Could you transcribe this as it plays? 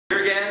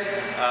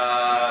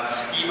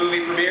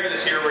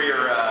year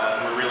we're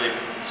really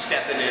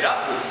stepping it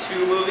up with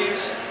 2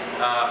 movies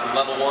from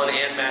Level 1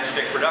 and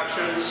Matchstick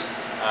Productions.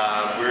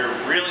 We're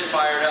really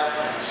fired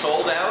up,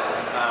 sold out,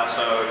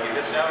 so if you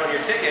missed out on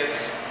your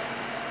tickets,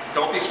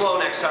 don't be slow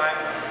next time,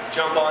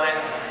 jump on it.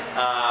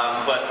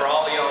 But for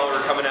all of y'all who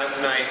are coming out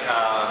tonight,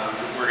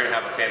 we're going to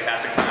have a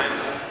fantastic time.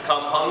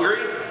 Come hungry,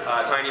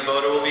 Tiny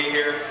Boda will be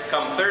here.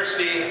 Come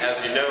thirsty, as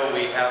you know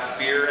we have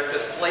beer at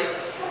this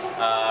place.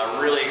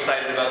 Really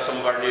excited about some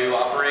of our new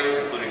offerings,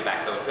 including the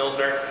Backfill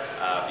Pilsner.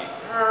 Be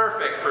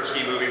perfect for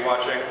ski movie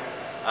watching.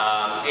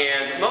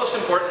 And most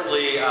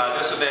importantly,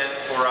 this event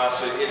for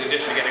us, in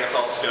addition to getting us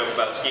all stoked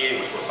about skiing,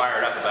 which we're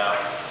fired up about,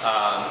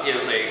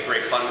 is a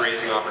great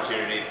fundraising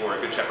opportunity for a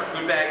Good Shepherd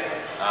food bank.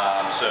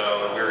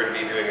 So we're going to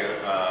be doing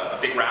a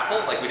big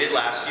raffle like we did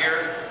last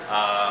year.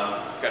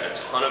 Got a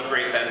ton of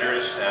great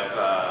vendors have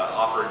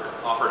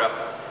offered up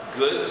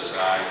goods,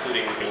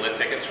 including lift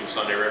tickets from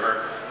Sunday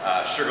River,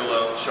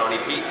 Sugarloaf, Shawnee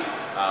Peak.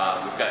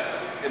 We've got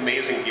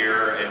amazing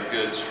gear and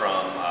goods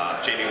from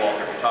Jamie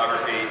Walter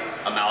Photography.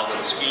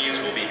 Amalgam Skis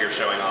will be here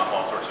showing off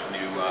all sorts of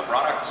new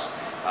products.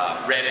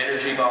 Red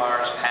Energy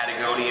Bars,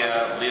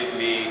 Patagonia, Live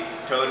Me,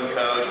 Toad &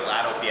 Co,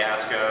 Gelato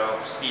Fiasco,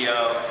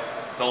 Stio.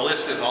 The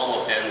list is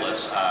almost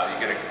endless. You're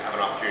going to have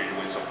an opportunity to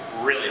win some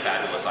really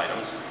fabulous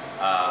items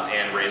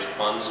and raise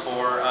funds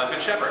for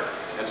Good Shepherd.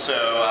 And so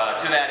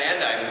to that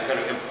end, I'm going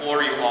to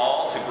implore you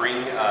all to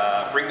bring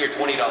your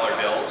 $20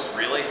 bills,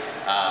 really.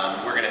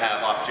 We're going to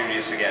have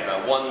opportunities to get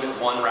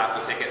one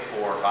raffle ticket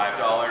for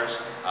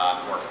 $5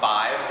 or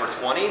 5 for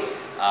 $20.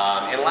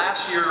 And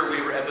last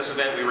year at this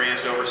event we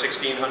raised over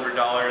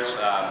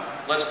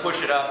 $1,600. Let's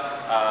push it up,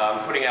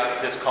 putting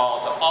out this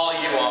call to all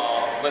you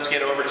all. Let's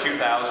get over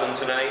 2,000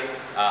 tonight.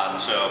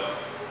 So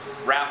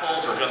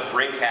raffles or just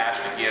bring cash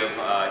to give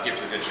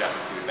to the Good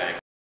Shepherd Food Bank.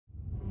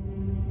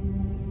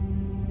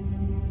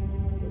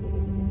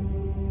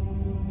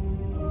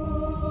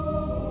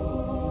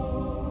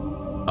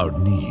 Our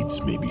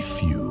needs may be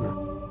few,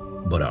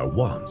 but our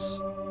wants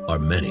are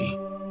many.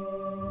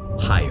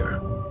 Higher,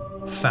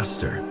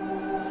 faster,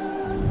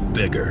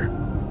 bigger,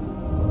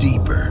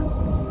 deeper,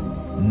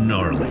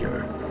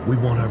 gnarlier. We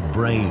want our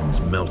brains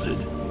melted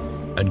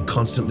and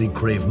constantly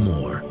crave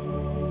more,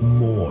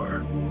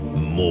 more,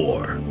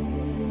 more.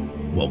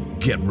 Well,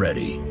 get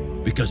ready,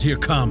 because here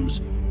comes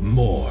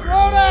more.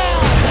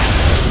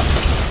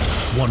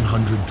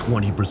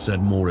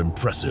 120% more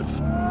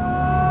impressive.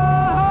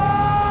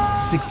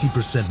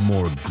 60%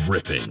 more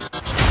gripping.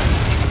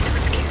 So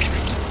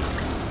scared.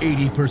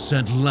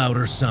 80%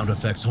 louder sound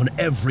effects on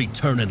every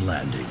turn and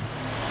landing.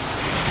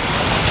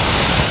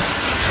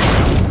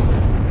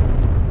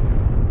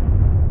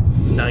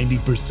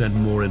 %90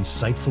 more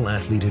insightful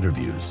athlete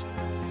interviews.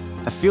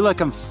 I feel like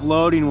I'm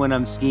floating when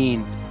I'm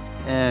skiing,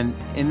 and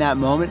in that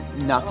moment,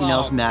 nothing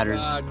else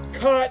matters. God,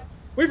 cut!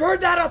 We've heard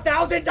that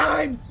 1,000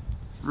 times!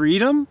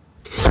 Freedom?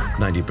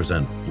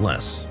 90%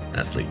 less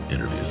athlete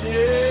interviews.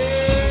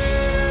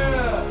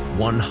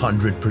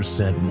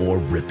 100% more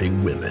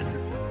ripping women.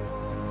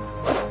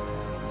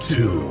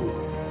 2.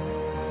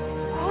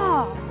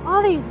 Oh,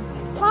 all these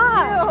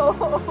pops!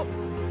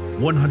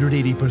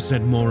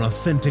 180% more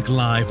authentic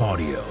live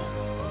audio.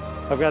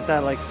 I've got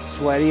that like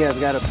sweaty, I've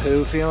got a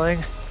poo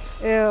feeling.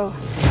 Ew.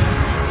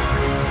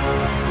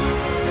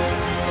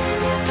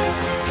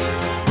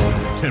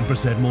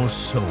 10% more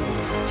soul.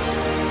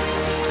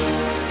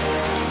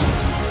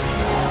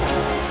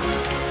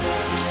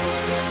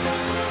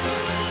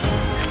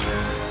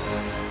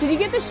 Did you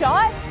get the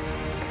shot?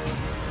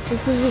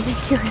 This is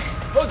ridiculous.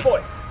 Pose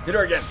boy, hit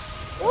her again.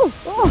 Ooh,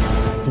 ooh.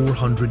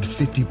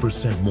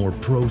 450% more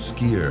pro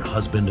skier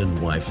husband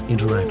and wife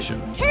interaction.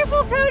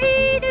 Careful,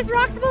 Cody! There's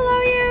rocks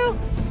below you!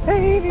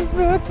 Hey, there's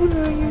rocks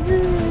below you.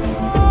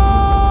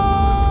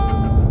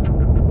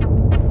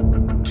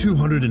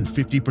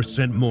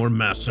 250% more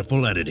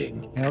masterful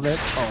editing. Nailed it.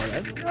 Oh,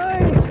 that's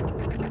nice.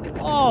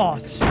 Oh,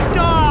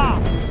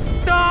 stop!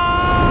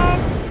 Stop!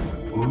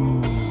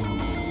 Ooh.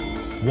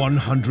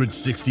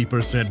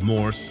 160%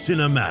 more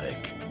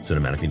cinematic.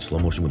 Cinematic means slow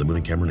motion with a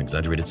moving camera and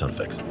exaggerated sound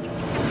effects.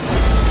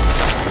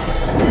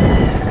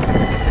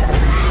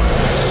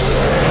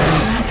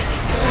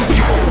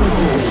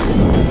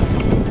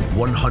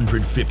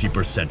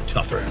 150%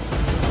 tougher.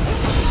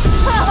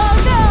 Oh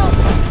no!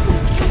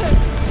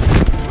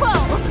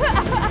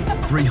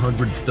 Whoa!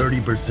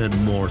 330%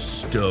 more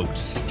stoked.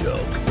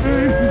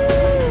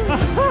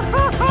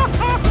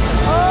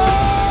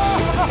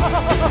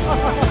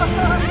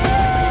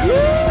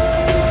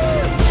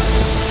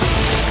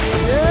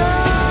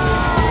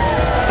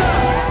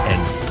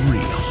 And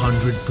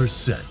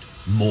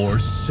 300% more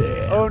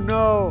sand. Oh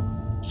no!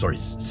 Sorry,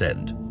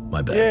 send.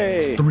 My bad.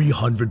 Yay.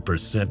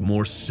 300%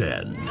 more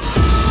sand.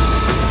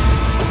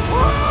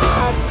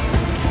 What?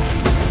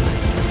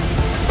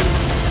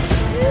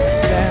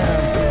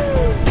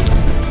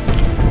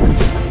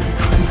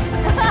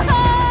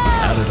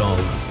 Add it all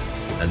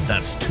up, and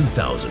that's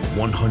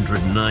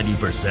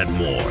 2,190%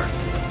 more.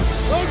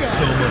 Okay.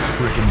 So much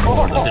freaking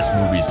more that this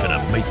movie's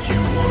gonna make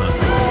you wanna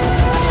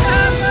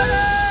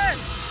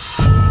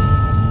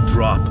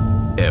drop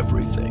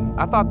everything.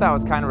 I thought that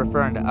was kind of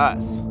referring to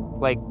us.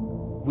 Like,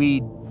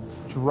 we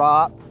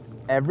drop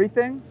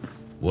everything?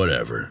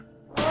 Whatever.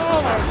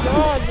 Oh my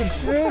God, the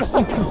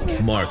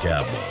strudel! Mark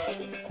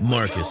Abma,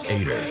 Marcus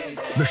Ader,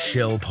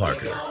 Michelle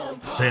Parker,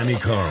 Sammy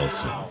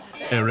Carlson,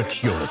 Eric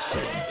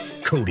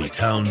Jolifson, Cody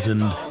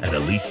Townsend, and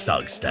Elise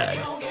Sagstad,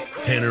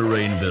 Tanner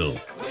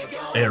Rainville,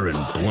 Aaron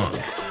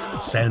Blanc,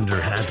 Sander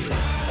Hadley,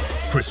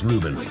 Chris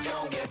Rubens,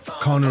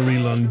 Connery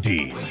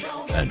Lundeen,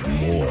 and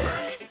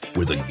more,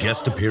 with a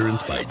guest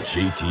appearance by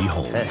JT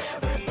Holmes.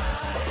 Hey.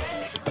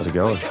 How's it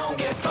going?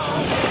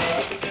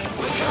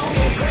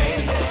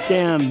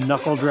 Damn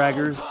knuckle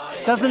draggers.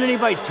 Doesn't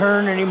anybody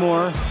turn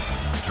anymore?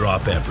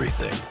 Drop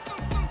everything.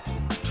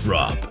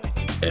 Drop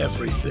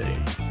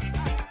everything.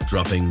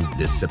 Dropping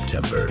this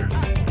September.